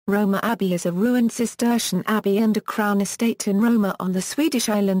Roma Abbey is a ruined Cistercian abbey and a crown estate in Roma on the Swedish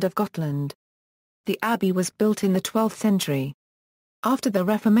island of Gotland. The abbey was built in the 12th century. After the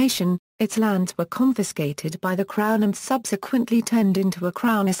Reformation, its lands were confiscated by the crown and subsequently turned into a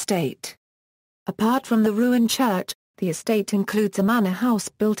crown estate. Apart from the ruined church, the estate includes a manor house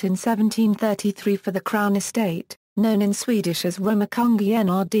built in 1733 for the crown estate, known in Swedish as Roma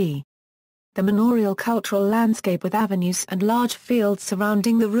kungsgård. The manorial cultural landscape with avenues and large fields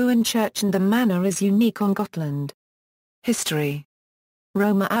surrounding the ruined church and the manor is unique on Gotland. History.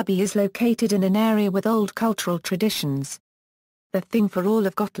 Roma Abbey is located in an area with old cultural traditions. The Thing for all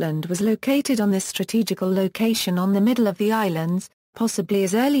of Gotland was located on this strategical location on the middle of the islands, possibly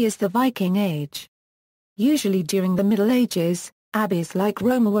as early as the Viking Age. Usually during the Middle Ages, abbeys like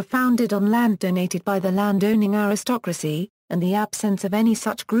Roma were founded on land donated by the land-owning aristocracy, and the absence of any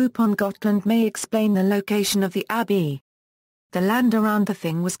such group on Gotland may explain the location of the abbey. The land around the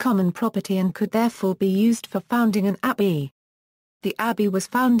Thing was common property and could therefore be used for founding an abbey. The abbey was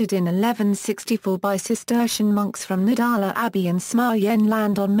founded in 1164 by Cistercian monks from Nydala Abbey in Smörjen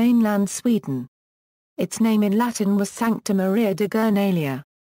land on mainland Sweden. Its name in Latin was Sancta Maria de Gurnalia.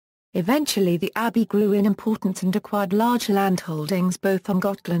 Eventually the abbey grew in importance and acquired large landholdings both on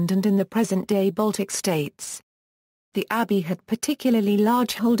Gotland and in the present-day Baltic states. The abbey had particularly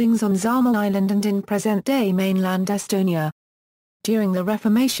large holdings on Sámi Island and in present-day mainland Estonia. During the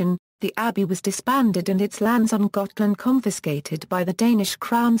Reformation, the abbey was disbanded and its lands on Gotland confiscated by the Danish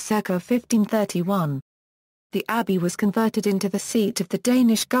crown circa 1531. The abbey was converted into the seat of the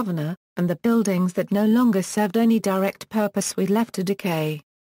Danish governor, and the buildings that no longer served any direct purpose were left to decay.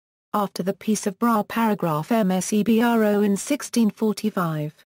 After the Peace of Bra paragraph MSEBRO in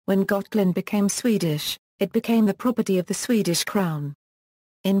 1645, when Gotland became Swedish, it became the property of the Swedish crown.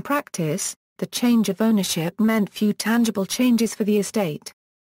 In practice, the change of ownership meant few tangible changes for the estate.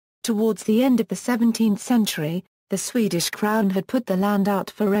 Towards the end of the 17th century, the Swedish crown had put the land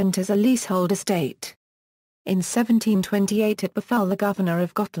out for rent as a leasehold estate. In 1728 it befell the governor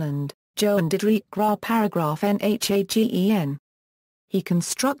of Gotland, Johan Didrik Gra paragraph Nhagen. He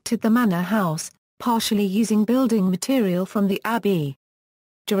constructed the manor house, partially using building material from the abbey.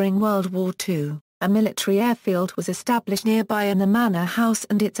 During World War II, a military airfield was established nearby and the manor house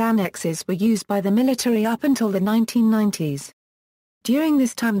and its annexes were used by the military up until the 1990s. During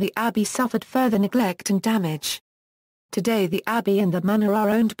this time the abbey suffered further neglect and damage. Today the abbey and the manor are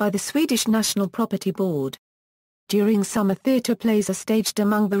owned by the Swedish National Property Board. During summer theatre plays are staged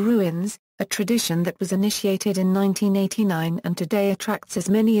among the ruins, a tradition that was initiated in 1989 and today attracts as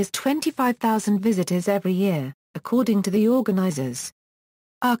many as 25,000 visitors every year, according to the organisers.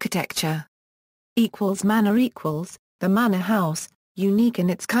 Architecture. Manor the manor house, unique in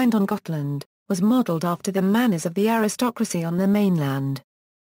its kind on Gotland, was modelled after the manors of the aristocracy on the mainland.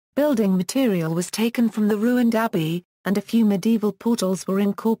 Building material was taken from the ruined abbey, and a few medieval portals were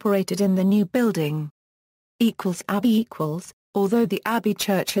incorporated in the new building. Abbey Although the abbey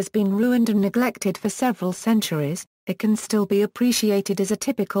church has been ruined and neglected for several centuries, it can still be appreciated as a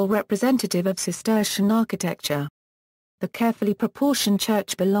typical representative of Cistercian architecture. The carefully proportioned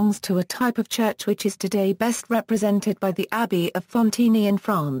church belongs to a type of church which is today best represented by the Abbey of Fontigny in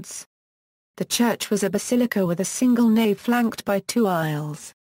France. The church was a basilica with a single nave flanked by two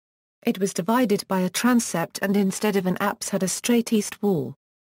aisles. It was divided by a transept and instead of an apse had a straight east wall.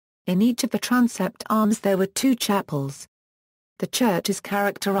 In each of the transept arms there were two chapels. The church is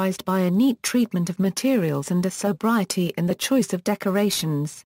characterized by a neat treatment of materials and a sobriety in the choice of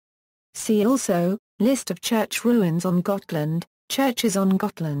decorations. See also, List of church ruins on Gotland, Churches on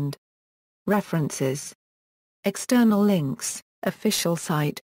Gotland. References. External links, official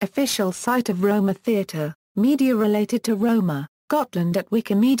site of Roma Theatre, media related to Roma, Gotland at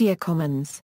Wikimedia Commons.